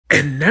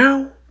And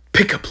now,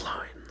 pickup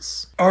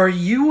lines. Are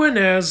you an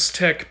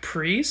Aztec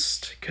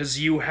priest? 'Cause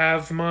you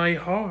have my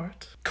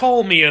heart.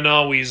 Call me an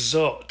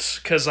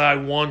Awizot, 'cause I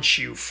want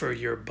you for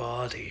your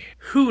body.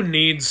 Who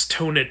needs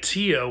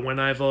Tonatiuh when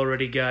I've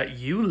already got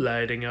you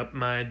lighting up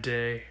my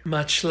day?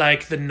 Much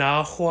like the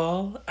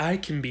Nahual, I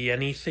can be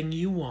anything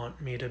you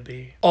want me to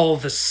be. All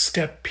the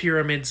step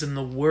pyramids in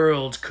the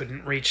world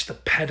couldn't reach the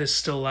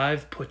pedestal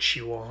I've put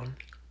you on.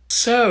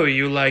 So,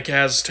 you like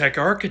Aztec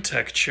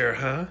architecture,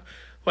 huh?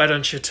 Why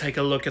don't you take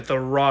a look at the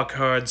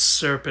rock-hard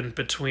serpent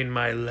between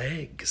my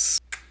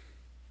legs?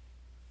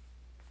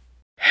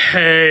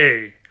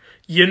 Hey,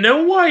 you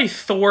know why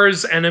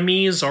Thor's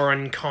enemies are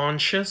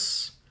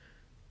unconscious?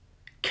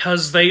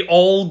 'Cause they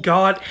all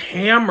got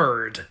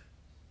hammered.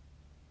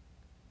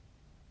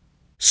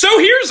 So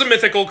here's a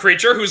mythical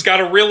creature who's got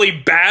a really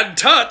bad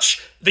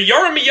touch. The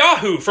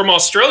Yaramayahu from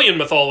Australian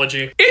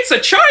mythology. It's a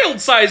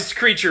child-sized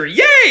creature,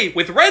 yay!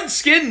 With red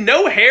skin,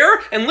 no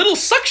hair, and little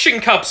suction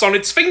cups on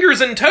its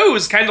fingers and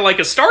toes, kinda like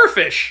a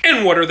starfish.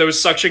 And what are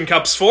those suction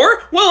cups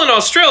for? Well, in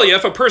Australia,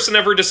 if a person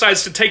ever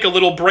decides to take a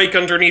little break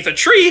underneath a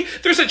tree,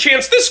 there's a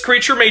chance this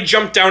creature may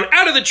jump down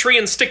out of the tree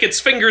and stick its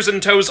fingers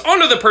and toes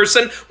onto the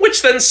person,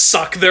 which then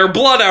suck their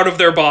blood out of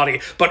their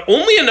body, but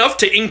only enough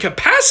to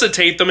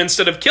incapacitate them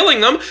instead of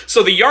killing them,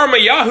 so the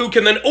Yaramayahu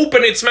can then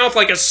open its mouth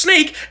like a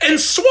snake and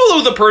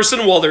swallow the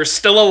person while they're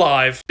still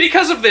alive.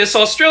 Because of this,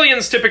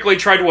 Australians typically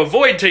try to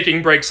avoid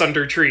taking breaks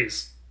under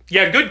trees.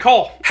 Yeah, good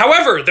call.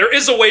 However, there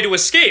is a way to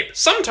escape.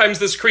 Sometimes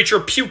this creature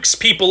pukes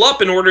people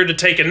up in order to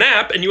take a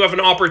nap, and you have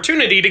an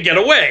opportunity to get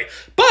away.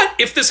 But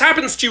if this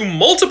happens to you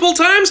multiple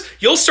times,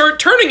 you'll start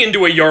turning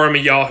into a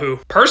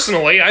Yaramayahu.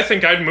 Personally, I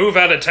think I'd move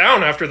out of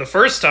town after the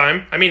first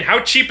time. I mean,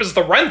 how cheap is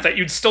the rent that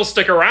you'd still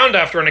stick around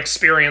after an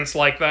experience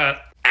like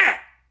that? Ah!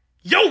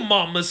 Yo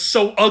mama's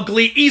so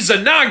ugly,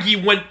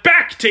 Izanagi went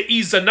back to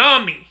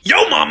Izanami.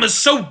 Yo mama's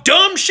so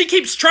dumb, she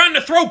keeps trying to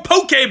throw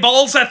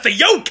Pokeballs at the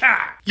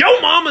yokai. Yo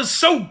mama's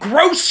so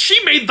gross,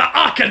 she made the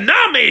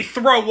Akaname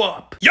throw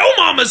up. Yo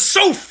mama's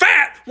so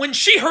fat, when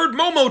she heard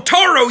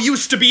Momotaro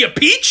used to be a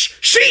peach,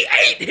 she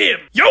ate him.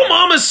 Yo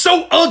mama's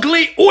so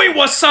ugly,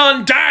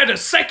 Oiwa-san died a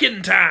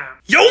second time.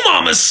 Yo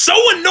mama's so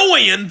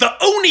annoying, the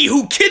Oni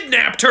who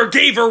kidnapped her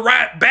gave her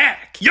right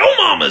back. Yo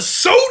mama's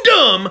so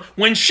dumb,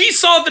 when she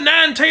saw the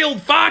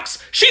nine-tailed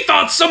fox, she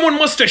thought someone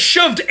must have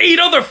shoved 8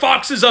 other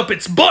foxes up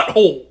its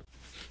butthole.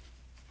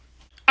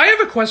 I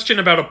have a question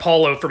about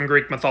Apollo from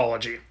Greek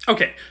mythology.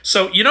 Okay,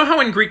 so you know how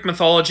in Greek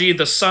mythology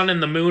the sun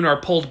and the moon are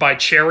pulled by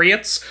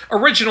chariots?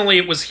 Originally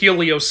it was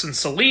Helios and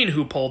Selene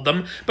who pulled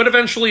them, but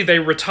eventually they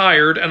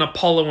retired and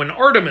Apollo and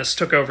Artemis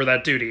took over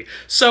that duty.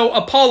 So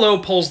Apollo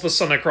pulls the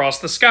sun across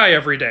the sky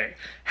every day.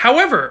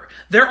 However,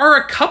 there are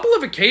a couple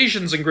of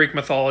occasions in Greek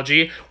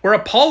mythology where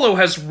Apollo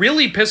has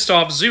really pissed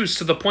off Zeus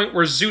to the point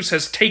where Zeus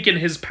has taken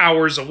his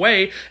powers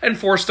away and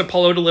forced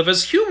Apollo to live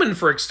as human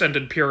for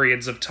extended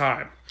periods of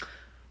time.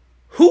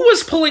 Who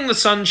was pulling the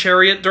sun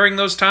chariot during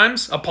those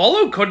times?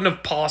 Apollo couldn't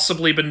have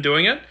possibly been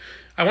doing it.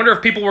 I wonder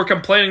if people were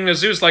complaining to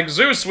Zeus, like,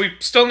 Zeus, we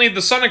still need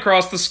the sun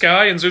across the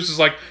sky, and Zeus is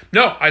like,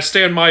 no, I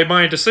stand by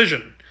my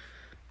decision.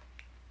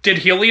 Did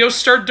Helios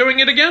start doing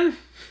it again?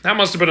 That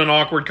must have been an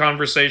awkward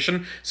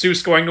conversation.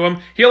 Zeus going to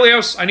him,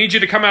 Helios, I need you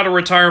to come out of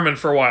retirement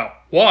for a while.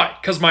 Why?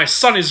 'Cause my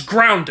sun is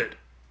grounded.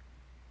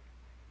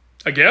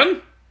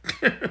 Again?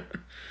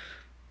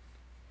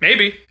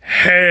 Maybe.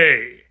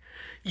 Hey.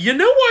 You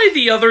know why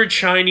the other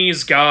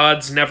Chinese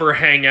gods never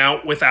hang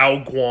out with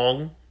Ao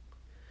Guang?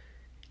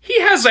 He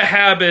has a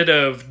habit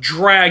of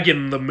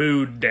dragging the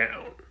mood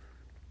down.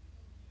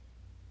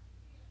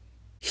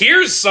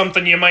 Here's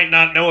something you might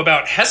not know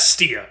about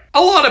Hestia. A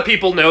lot of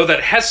people know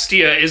that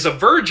Hestia is a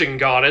virgin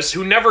goddess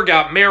who never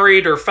got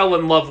married or fell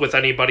in love with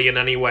anybody in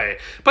any way.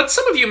 But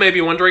some of you may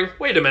be wondering,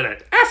 wait a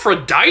minute,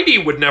 Aphrodite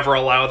would never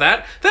allow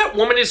that. That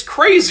woman is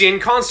crazy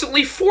and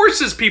constantly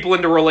forces people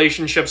into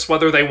relationships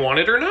whether they want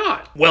it or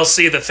not. Well,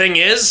 see, the thing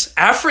is,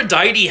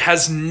 Aphrodite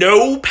has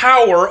no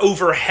power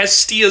over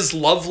Hestia's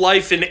love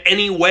life in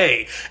any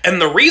way.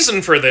 And the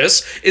reason for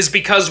this is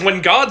because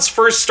when gods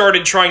first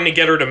started trying to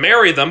get her to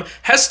marry them,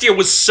 Hestia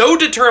was so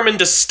determined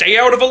to stay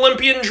out of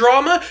Olympian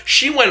drama,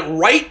 she went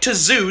right to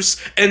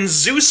Zeus, and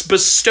Zeus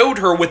bestowed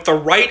her with the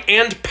right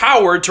and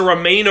power to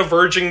remain a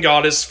virgin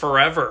goddess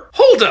forever.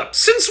 Hold up,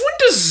 since when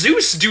does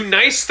Zeus do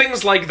nice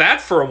things like that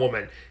for a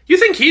woman? You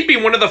think he'd be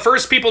one of the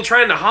first people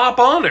trying to hop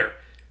on her?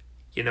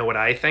 You know what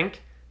I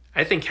think?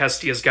 I think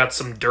Hestia's got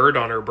some dirt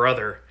on her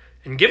brother.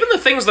 And given the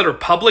things that are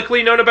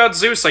publicly known about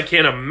Zeus, I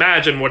can't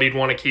imagine what he'd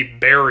want to keep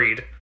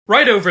buried.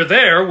 Right over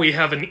there, we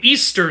have an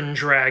Eastern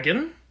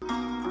dragon.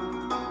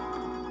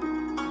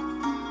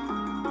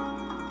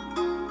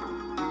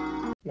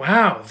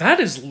 Wow, that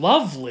is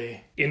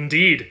lovely.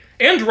 Indeed.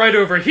 And right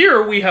over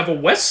here, we have a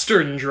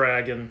Western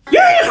dragon.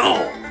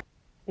 Yeehaw!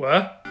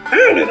 What?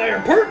 Howdy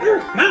there, partner.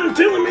 Mind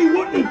telling me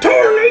what in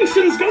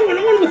tarnation's going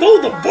on with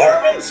all the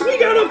varmints we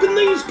got up in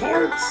these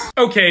parts?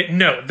 Okay,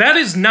 no, that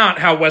is not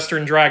how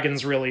Western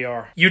dragons really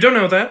are. You don't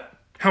know that?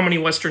 How many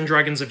Western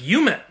dragons have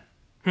you met?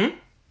 Yeah,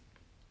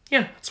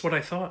 that's what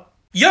I thought.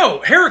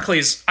 Yo,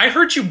 Heracles, I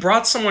heard you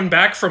brought someone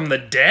back from the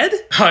dead?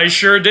 I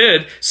sure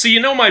did. So you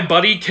know my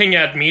buddy King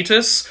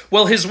Admetus?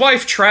 Well, his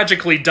wife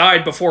tragically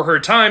died before her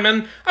time,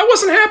 and I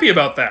wasn't happy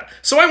about that.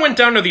 So I went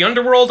down to the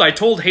underworld, I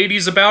told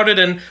Hades about it,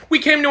 and we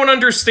came to an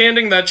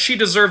understanding that she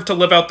deserved to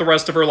live out the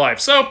rest of her life,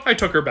 so I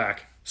took her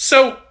back.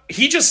 So,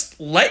 he just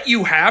let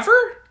you have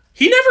her?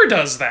 He never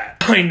does that.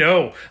 I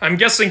know. I'm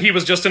guessing he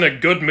was just in a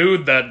good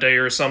mood that day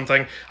or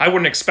something. I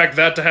wouldn't expect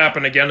that to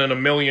happen again in a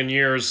million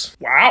years.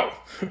 Wow.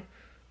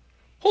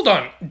 Hold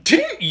on,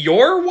 didn't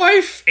your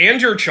wife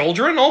and your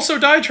children also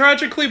die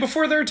tragically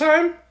before their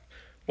time?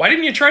 Why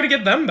didn't you try to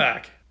get them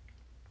back?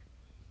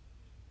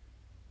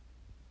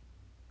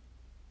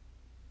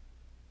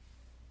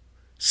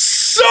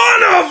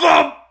 Son of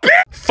a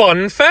bitch!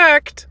 Fun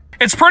fact!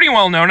 It's pretty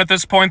well known at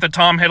this point that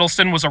Tom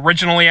Hiddleston was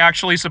originally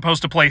actually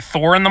supposed to play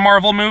Thor in the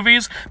Marvel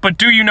movies, but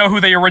do you know who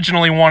they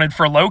originally wanted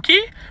for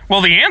Loki?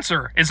 Well, the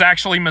answer is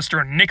actually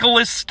Mr.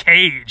 Nicolas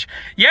Cage.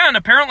 Yeah, and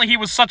apparently he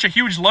was such a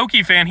huge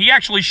Loki fan, he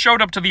actually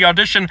showed up to the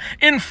audition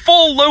in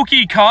full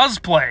Loki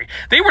cosplay.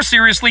 They were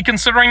seriously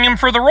considering him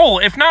for the role,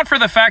 if not for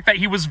the fact that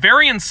he was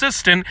very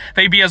insistent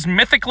they be as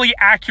mythically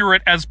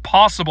accurate as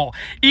possible,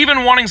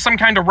 even wanting some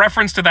kind of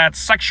reference to that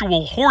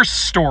sexual horse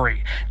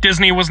story.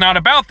 Disney was not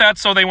about that,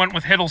 so they went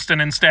with Hiddleston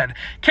instead.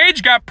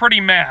 Cage got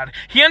pretty mad.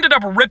 He ended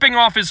up ripping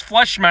off his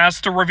flesh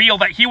mask to reveal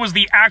that he was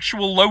the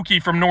actual Loki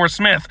from Norse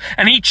myth,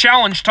 and he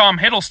challenged Tom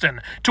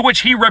Hiddleston, to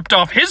which he ripped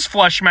off his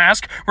flesh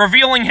mask,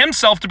 revealing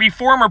himself to be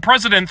former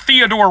President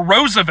Theodore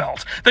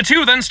Roosevelt. The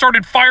two then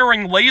started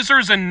firing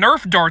lasers and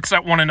Nerf darts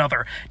at one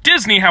another.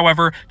 Disney,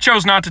 however,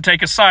 chose not to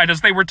take a side as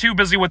they were too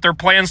busy with their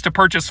plans to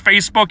purchase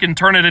Facebook and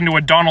turn it into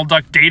a Donald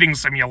Duck dating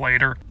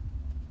simulator.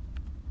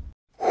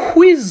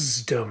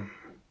 Wisdom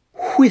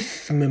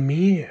with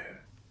Mimir.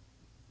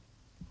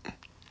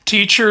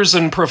 Teachers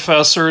and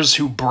professors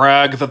who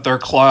brag that their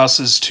class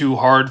is too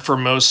hard for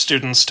most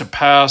students to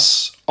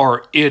pass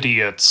are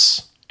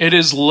idiots. It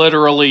is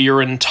literally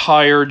your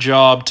entire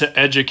job to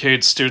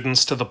educate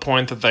students to the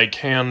point that they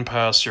can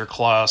pass your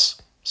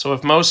class. So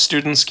if most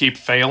students keep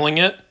failing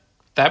it,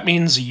 that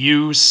means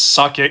you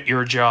suck at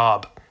your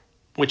job,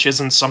 which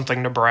isn't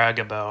something to brag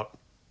about.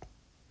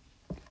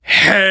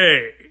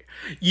 Hey,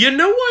 you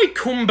know why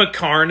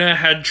Kumbhakarna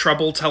had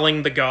trouble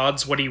telling the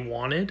gods what he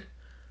wanted?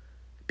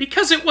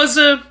 Because it was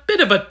a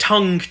bit of a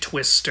tongue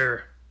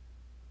twister.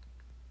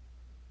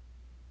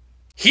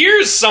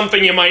 Here's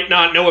something you might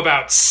not know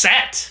about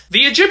Set.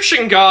 The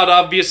Egyptian god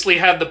obviously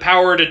had the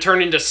power to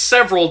turn into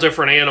several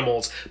different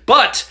animals,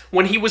 but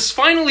when he was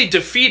finally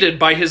defeated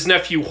by his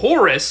nephew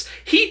Horus,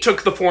 he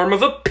took the form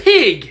of a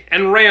pig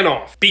and ran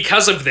off.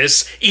 Because of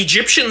this,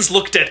 Egyptians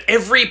looked at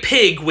every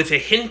pig with a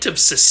hint of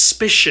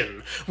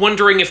suspicion,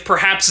 wondering if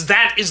perhaps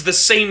that is the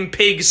same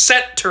pig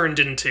Set turned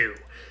into.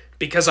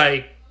 Because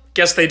I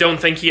guess they don't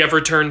think he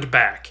ever turned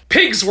back.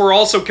 Pigs were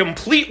also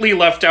completely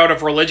left out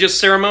of religious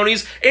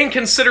ceremonies and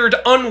considered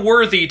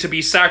unworthy to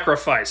be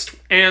sacrificed.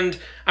 And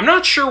I'm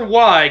not sure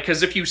why,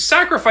 because if you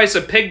sacrifice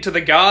a pig to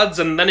the gods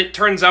and then it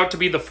turns out to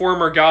be the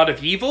former god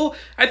of evil,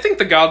 I think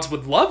the gods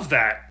would love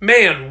that.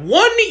 Man,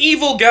 one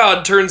evil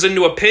god turns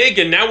into a pig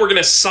and now we're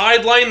gonna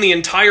sideline the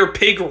entire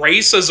pig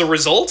race as a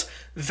result?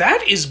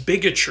 That is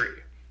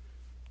bigotry.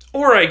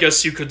 Or I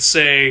guess you could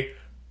say,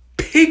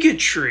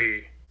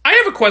 pigotry. I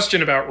have a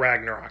question about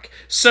Ragnarok.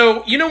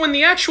 So, you know, when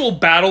the actual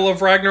Battle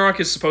of Ragnarok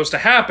is supposed to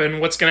happen,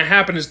 what's going to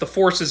happen is the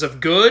forces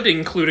of good,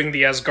 including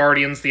the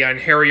Asgardians, the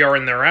Einherjar,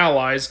 and their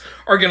allies,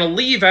 are going to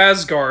leave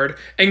Asgard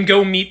and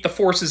go meet the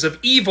forces of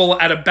evil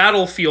at a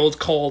battlefield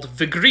called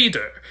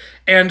Vigridr.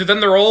 And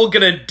then they're all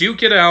going to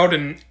duke it out,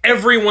 and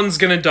everyone's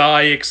going to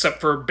die except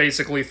for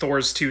basically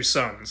Thor's two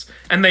sons.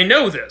 And they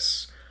know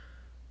this.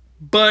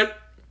 But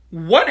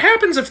what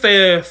happens if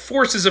the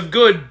forces of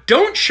good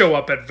don't show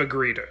up at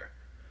Vigridr?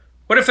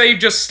 What if they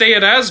just stay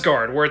at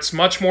Asgard, where it's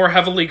much more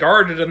heavily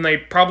guarded and they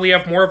probably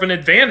have more of an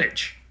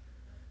advantage?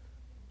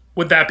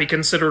 Would that be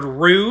considered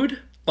rude?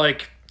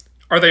 Like,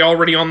 are they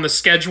already on the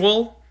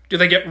schedule? Do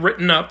they get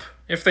written up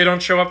if they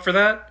don't show up for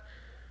that?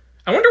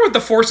 I wonder what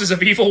the forces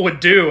of evil would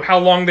do, how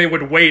long they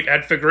would wait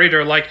at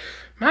Vigridr. Like,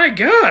 my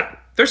god,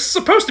 they're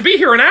supposed to be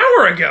here an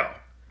hour ago.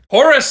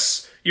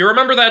 Horus, you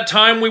remember that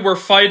time we were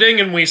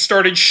fighting and we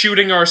started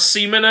shooting our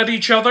semen at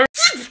each other?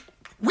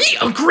 We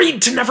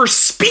agreed to never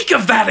speak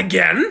of that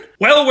again!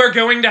 Well, we're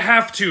going to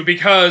have to,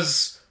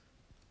 because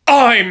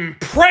I'm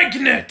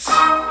pregnant!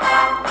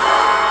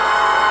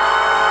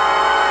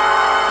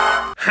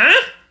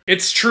 Huh?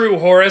 It's true,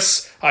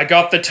 Horus. I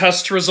got the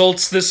test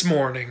results this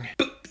morning.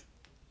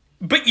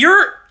 But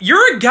you're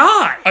a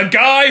guy! A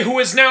guy who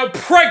is now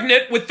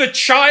pregnant with the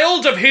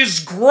child of his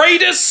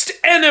greatest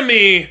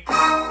enemy! /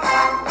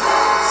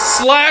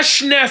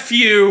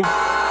 nephew.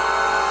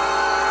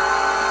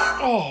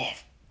 Oh.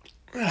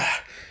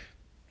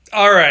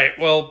 Alright,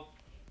 well,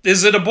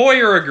 is it a boy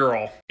or a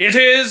girl? It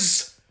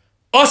is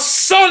a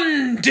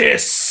sun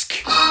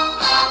disk!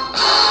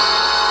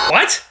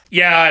 What?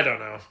 Yeah, I don't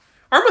know.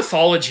 Our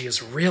mythology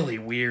is really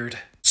weird.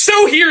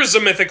 So here's a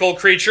mythical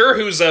creature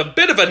who's a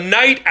bit of a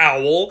night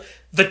owl,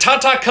 The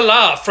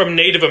Tatakala from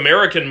Native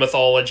American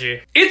mythology.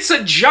 It's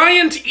a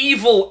giant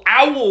evil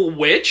owl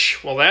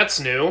witch, well that's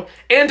new,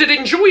 and it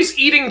enjoys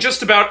eating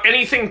just about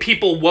anything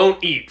people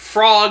won't eat.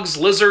 Frogs,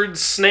 lizards,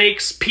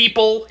 snakes,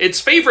 people. Its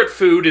favorite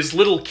food is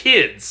little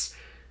kids.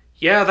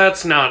 Yeah,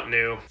 that's not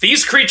new.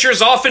 These creatures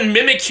often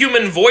mimic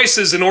human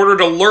voices in order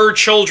to lure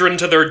children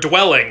to their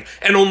dwelling,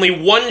 and only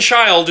one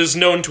child is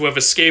known to have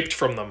escaped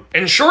from them.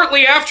 And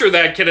shortly after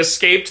that kid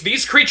escaped,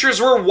 these creatures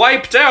were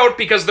wiped out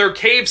because their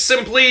cave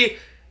simply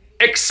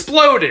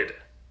exploded.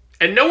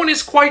 And no one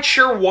is quite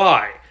sure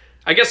why.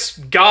 I guess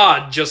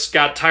God just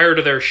got tired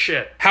of their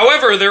shit.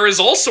 However, there is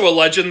also a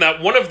legend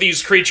that one of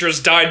these creatures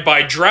died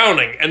by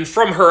drowning, and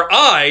from her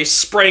eye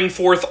sprang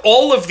forth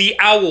all of the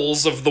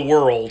owls of the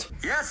world.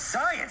 Yes,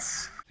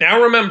 science!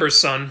 Now remember,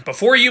 son,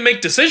 before you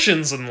make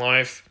decisions in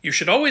life, you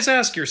should always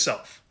ask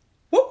yourself,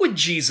 what would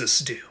Jesus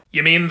do?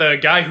 You mean the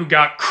guy who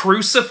got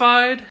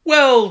crucified?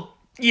 Well,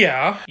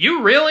 yeah.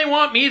 You really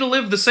want me to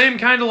live the same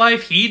kind of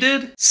life he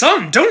did?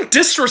 Son, don't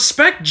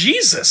disrespect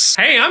Jesus.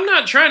 Hey, I'm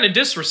not trying to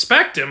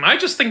disrespect him. I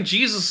just think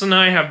Jesus and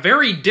I have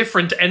very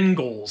different end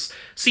goals.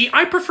 See,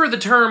 I prefer the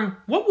term,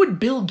 what would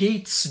Bill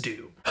Gates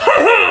do? Ha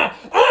ha!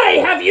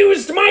 I have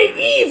used my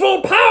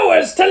evil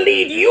powers to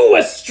lead you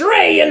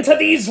astray into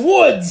these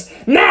woods.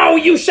 Now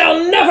you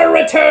shall never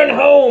return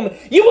home.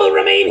 You will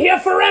remain here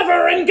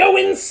forever and go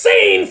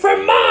insane for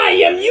my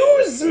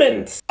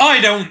amusement. I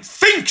don't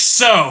think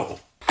so!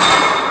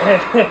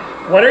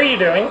 What are you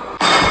doing?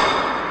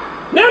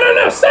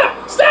 No,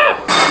 stop!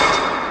 Stop!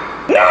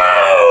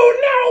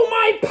 No,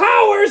 my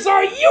powers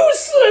are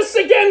useless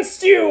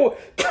against you!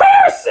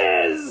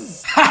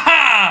 Curses! Ha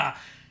ha!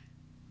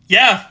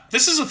 Yeah,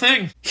 this is a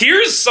thing.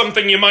 Here's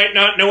something you might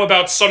not know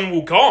about Sun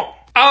Wukong.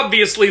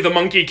 Obviously, the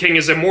Monkey King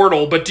is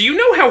immortal, but do you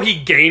know how he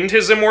gained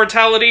his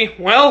immortality?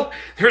 Well,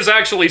 there's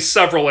actually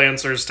several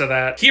answers to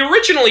that. He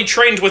originally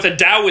trained with a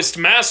Taoist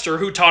master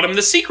who taught him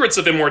the secrets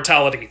of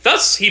immortality.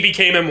 Thus, he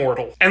became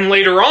immortal. And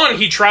later on,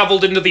 he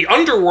traveled into the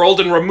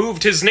underworld and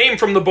removed his name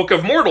from the Book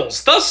of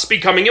Mortals, thus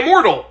becoming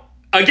immortal.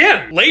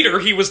 Again, later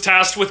he was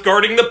tasked with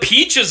guarding the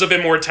peaches of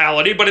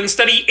immortality, but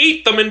instead he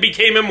ate them and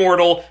became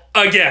immortal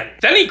again.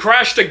 Then he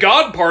crashed a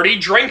god party,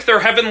 drank their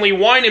heavenly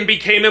wine, and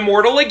became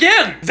immortal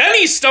again. Then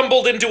he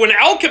stumbled into an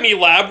alchemy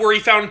lab where he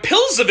found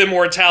pills of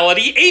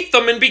immortality, ate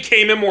them, and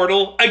became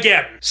immortal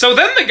again. So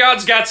then the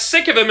gods got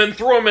sick of him and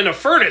threw him in a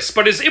furnace,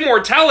 but his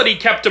immortality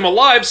kept him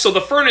alive, so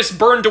the furnace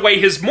burned away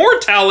his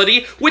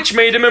mortality, which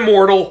made him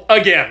immortal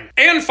again.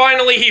 And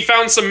finally, he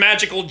found some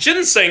magical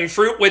ginseng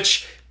fruit,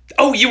 which...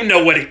 oh, you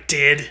know what it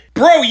did.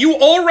 Bro, you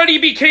already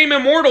became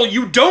immortal.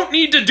 You don't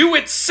need to do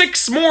it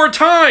 6 more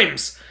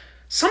times.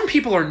 Some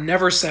people are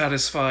never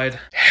satisfied.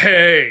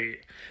 Hey,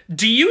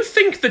 do you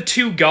think the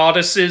 2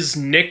 goddesses,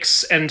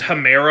 Nyx and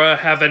Hemera,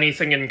 have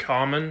anything in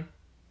common?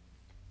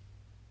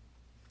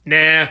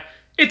 Nah,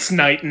 it's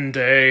night and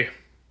day.